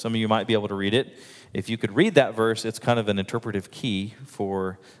it, some of you might be able to read it. If you could read that verse, it's kind of an interpretive key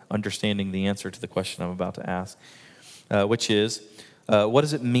for understanding the answer to the question I'm about to ask, which is, what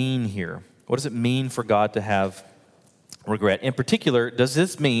does it mean here? What does it mean for God to have regret? In particular, does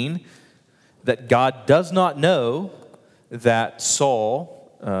this mean that God does not know that Saul,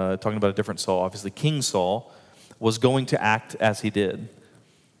 talking about a different Saul, obviously King Saul, was going to act as he did?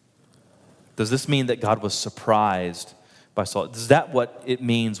 Does this mean that God was surprised by Saul? Is that what it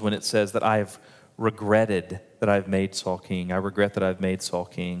means when it says that I have regretted that I've made Saul king? I regret that I've made Saul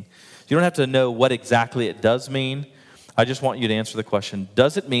king. You don't have to know what exactly it does mean. I just want you to answer the question,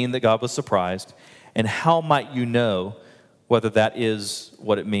 does it mean that God was surprised? And how might you know whether that is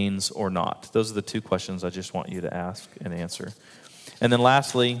what it means or not? Those are the two questions I just want you to ask and answer. And then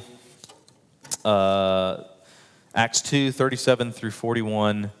lastly, Acts 2, 37 through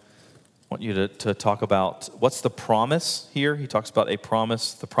 41, I want you to talk about what's the promise here. He talks about a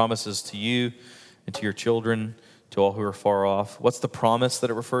promise. The promise is to you and to your children, to all who are far off. What's the promise that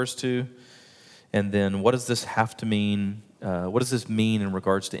it refers to? And then what does this have to mean? What does this mean in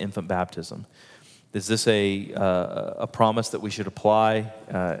regards to infant baptism? Is this a promise that we should apply,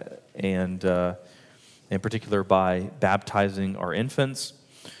 and in particular by baptizing our infants?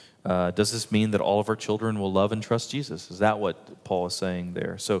 Does this mean that all of our children will love and trust Jesus? Is that what Paul is saying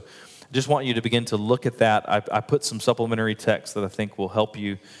there? So I just want you to begin to look at that. I put some supplementary text that I think will help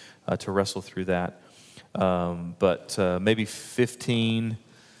you to wrestle through that. But maybe 15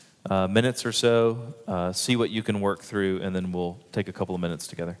 minutes or so, see what you can work through, and then we'll take a couple of minutes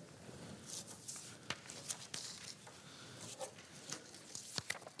together.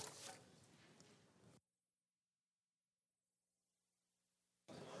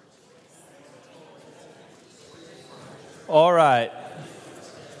 All right.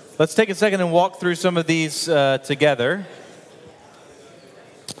 Let's take a second and walk through some of these together.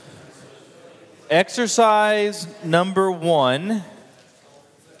 Exercise number 1,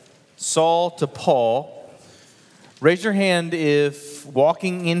 Saul to Paul. Raise your hand if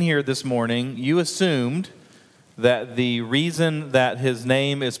walking in here this morning, you assumed that the reason that his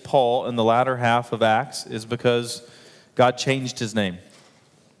name is Paul in the latter half of Acts is because God changed his name.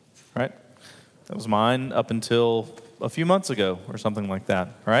 Right? That was mine up until a few months ago or something like that,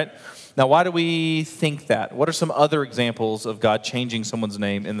 all right? Now, why do we think that? What are some other examples of God changing someone's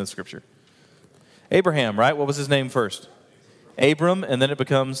name in the Scripture? Abraham, right? What was his name first? Abram, and then it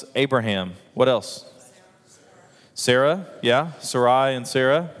becomes Abraham. What else? Sarah, yeah. Sarai and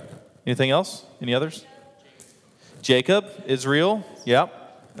Sarah. Anything else? Any others? Jacob, Israel,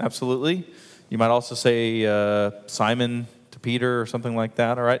 yep, absolutely. You might also say Simon to Peter or something like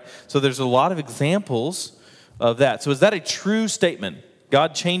that, all right? So there's a lot of examples of that. So is that a true statement?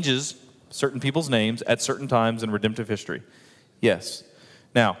 God changes certain people's names at certain times in redemptive history? Yes.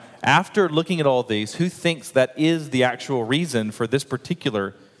 Now, after looking at all these, who thinks that is the actual reason for this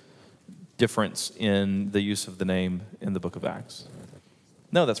particular difference in the use of the name in the book of Acts?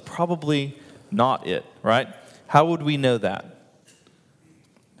 No, that's probably not it, right? How would we know that?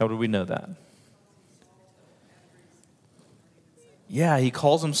 How would we know that? Yeah, he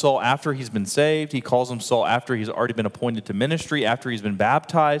calls him Saul after he's been saved. He calls him Saul after he's already been appointed to ministry, after he's been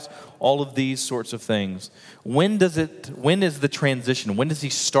baptized, all of these sorts of things. When is the transition? When does he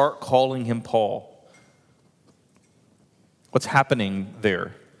start calling him Paul? What's happening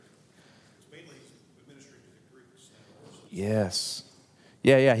there? Mainly the ministry to the Greeks. Yes.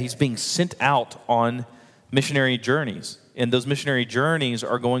 Yeah, he's being sent out on missionary journeys. And those missionary journeys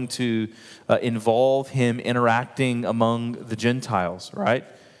are going to involve him interacting among the Gentiles, right?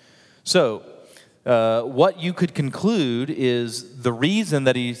 So, what you could conclude is the reason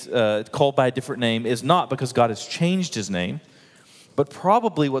that he's called by a different name is not because God has changed his name, but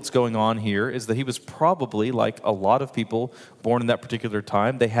probably what's going on here is that he was probably, like a lot of people born in that particular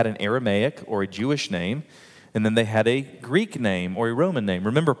time, they had an Aramaic or a Jewish name, and then they had a Greek name or a Roman name.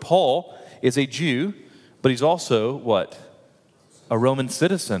 Remember, Paul is a Jew, but he's also, what? A Roman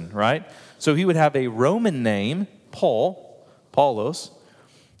citizen, right? So he would have a Roman name, Paul, Paulos,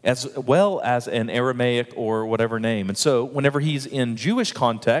 as well as an Aramaic or whatever name. And so whenever he's in Jewish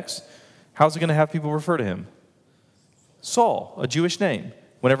context, how's he going to have people refer to him? Saul, a Jewish name.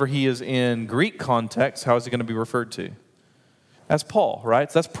 Whenever he is in Greek context, how is he going to be referred to? As Paul,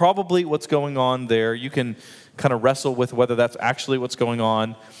 right? So that's probably what's going on there. You can kind of wrestle with whether that's actually what's going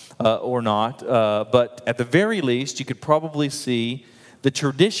on or not. But at the very least, you could probably see the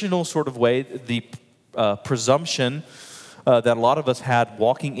traditional sort of way, the presumption that a lot of us had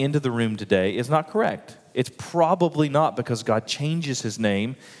walking into the room today is not correct. It's probably not because God changes his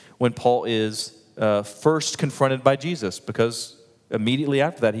name when Paul is first confronted by Jesus, because immediately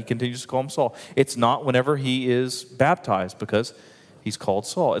after that, he continues to call him Saul. It's not whenever he is baptized, because he's called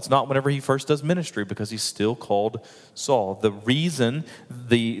Saul. It's not whenever he first does ministry, because he's still called Saul. The reason,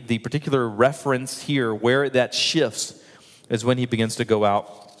 the particular reference here where that shifts is when he begins to go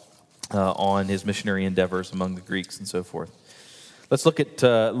out on his missionary endeavors among the Greeks and so forth. Let's look at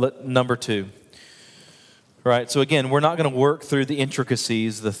number 2. Right, so again, we're not going to work through the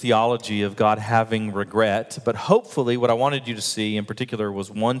intricacies, the theology of God having regret, but hopefully what I wanted you to see in particular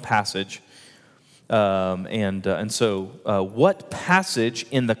was one passage. And so what passage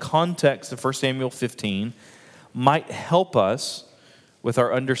in the context of 1 Samuel 15 might help us with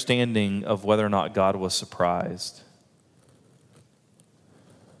our understanding of whether or not God was surprised?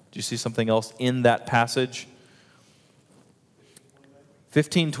 Do you see something else in that passage?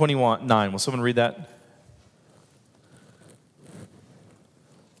 15:29. Will someone read that?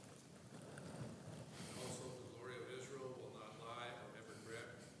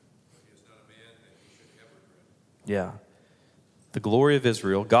 Yeah. The glory of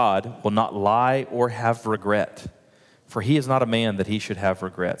Israel, God, will not lie or have regret, for he is not a man that he should have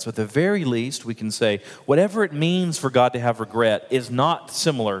regret. So at the very least, we can say, whatever it means for God to have regret is not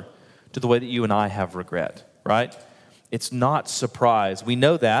similar to the way that you and I have regret, right? It's not surprise. We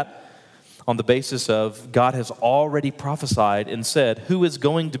know that on the basis of God has already prophesied and said, who is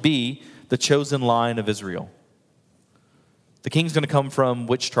going to be the chosen line of Israel? The king's going to come from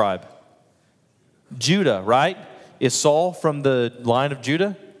which tribe? Judah, right? Is Saul from the line of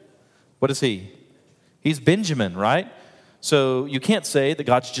Judah? What is he? He's Benjamin, right? So you can't say that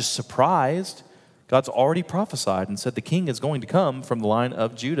God's just surprised. God's already prophesied and said the king is going to come from the line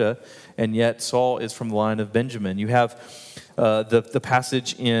of Judah, and yet Saul is from the line of Benjamin. You have the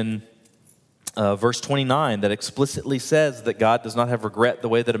passage in verse 29 that explicitly says that God does not have regret the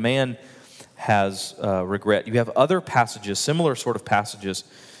way that a man has regret. You have other passages, similar sort of passages.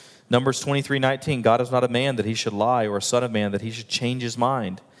 Numbers 23:19, God is not a man that he should lie, or a son of man that he should change his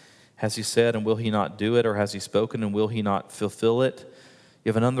mind. Has he said, and will he not do it? Or has he spoken, and will he not fulfill it?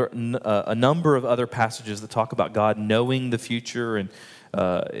 You have a number of other passages that talk about God knowing the future and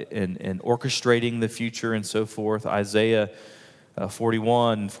orchestrating the future and so forth. Isaiah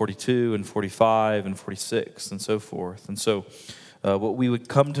 41, 42, and 45, and 46, and so forth. And so what we would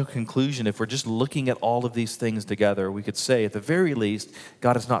come to a conclusion, if we're just looking at all of these things together, we could say, at the very least,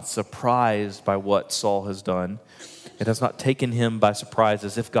 God is not surprised by what Saul has done. It has not taken him by surprise,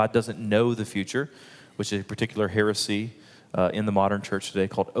 as if God doesn't know the future, which is a particular heresy in the modern church today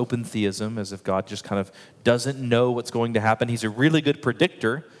called open theism, as if God just kind of doesn't know what's going to happen. He's a really good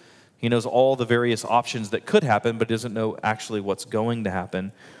predictor. He knows all the various options that could happen, but doesn't know actually what's going to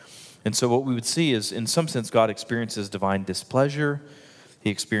happen. And so what we would see is, in some sense, God experiences divine displeasure. He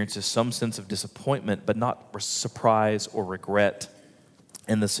experiences some sense of disappointment, but not surprise or regret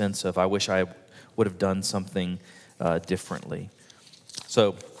in the sense of, I wish I would have done something differently.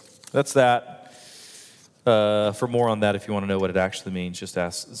 So that's that. For more on that, if you want to know what it actually means, just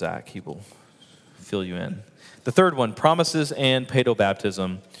ask Zach. He will fill you in. The third one, promises and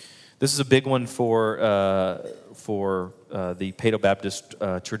paedobaptism. This is a big one for the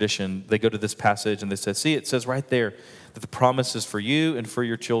Paedobaptist tradition. They go to this passage and they say, see, it says right there that the promise is for you and for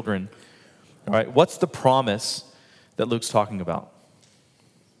your children. All right, what's the promise that Luke's talking about?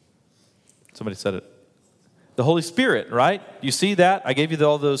 Somebody said it. The Holy Spirit, right? You see that? I gave you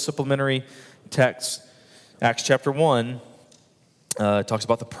all those supplementary texts. Acts chapter 1 talks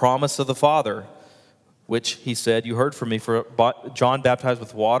about the promise of the Father, which he said, you heard from me, for John baptized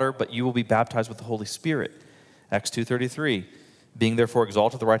with water, but you will be baptized with the Holy Spirit. Acts 2:33, being therefore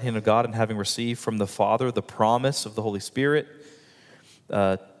exalted at the right hand of God and having received from the Father the promise of the Holy Spirit.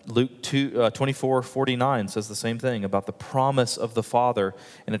 Luke 24:49 says the same thing about the promise of the Father,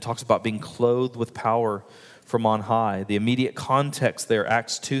 and it talks about being clothed with power from on high. The immediate context there,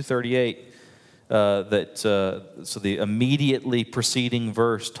 Acts 2:38, so the immediately preceding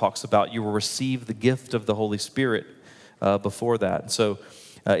verse talks about you will receive the gift of the Holy Spirit before that. So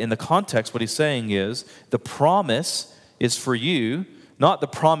in the context, what he's saying is the promise is for you, not the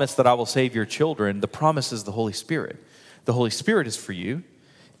promise that I will save your children. The promise is the Holy Spirit. The Holy Spirit is for you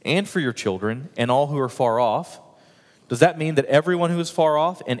and for your children and all who are far off. Does that mean that everyone who is far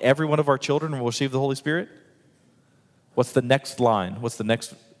off and every one of our children will receive the Holy Spirit? What's the next line? What's the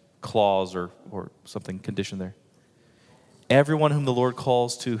next clause or something, condition there? Everyone whom the Lord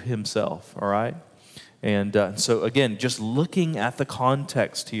calls to himself, all right? And so again, just looking at the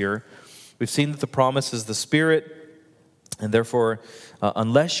context here, we've seen that the promise is the Spirit, and therefore,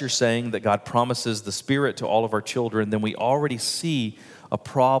 unless you're saying that God promises the Spirit to all of our children, then we already see a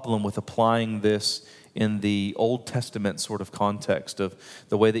problem with applying this in the Old Testament sort of context of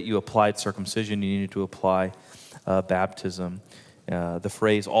the way that you applied circumcision, you needed to apply baptism. The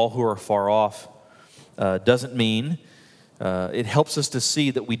phrase, all who are far off, doesn't mean, it helps us to see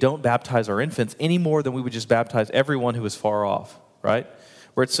that we don't baptize our infants any more than we would just baptize everyone who is far off, right?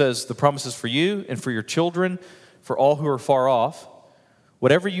 Where it says, the promise is for you and for your children, for all who are far off.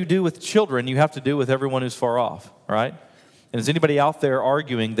 Whatever you do with children, you have to do with everyone who's far off, right? And is anybody out there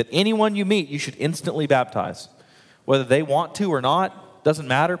arguing that anyone you meet, you should instantly baptize? Whether they want to or not, doesn't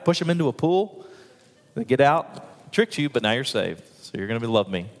matter. Push them into a pool, they get out, tricked you, but now you're saved. So you're going to love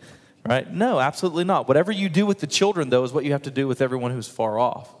me, right? No, absolutely not. Whatever you do with the children, though, is what you have to do with everyone who's far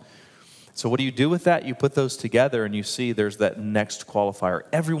off. So what do you do with that? You put those together and you see there's that next qualifier.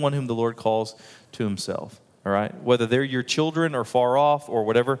 Everyone whom the Lord calls to himself, all right? Whether they're your children or far off or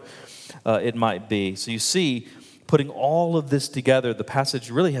whatever it might be. So you see, putting all of this together, the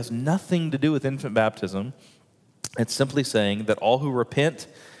passage really has nothing to do with infant baptism. It's simply saying that all who repent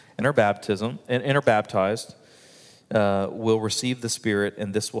and are baptized will receive the Spirit,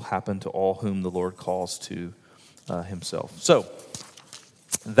 and this will happen to all whom the Lord calls to himself. So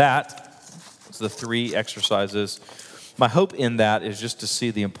that is the three exercises. My hope in that is just to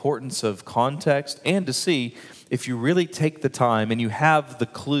see the importance of context and to see if you really take the time and you have the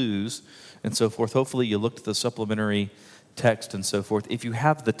clues and so forth. Hopefully you looked at the supplementary text and so forth. If you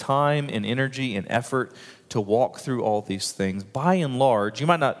have the time and energy and effort to walk through all these things, by and large, you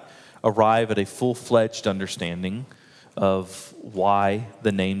might not arrive at a full-fledged understanding of why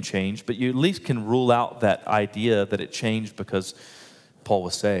the name changed, but you at least can rule out that idea that it changed because Paul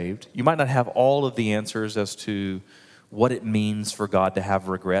was saved. You might not have all of the answers as to what it means for God to have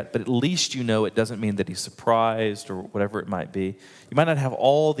regret, but at least you know it doesn't mean that he's surprised or whatever it might be. You might not have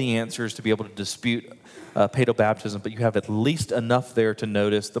all the answers to be able to dispute paedobaptism, but you have at least enough there to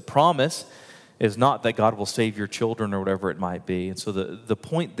notice the promise is not that God will save your children or whatever it might be. And so the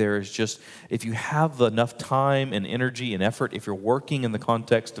point there is just, if you have enough time and energy and effort, if you're working in the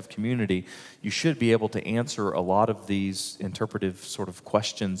context of community, you should be able to answer a lot of these interpretive sort of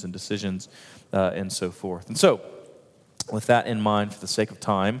questions and decisions and so forth. And so, with that in mind, for the sake of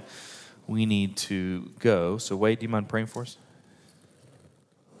time, we need to go. So Wade, do you mind praying for us?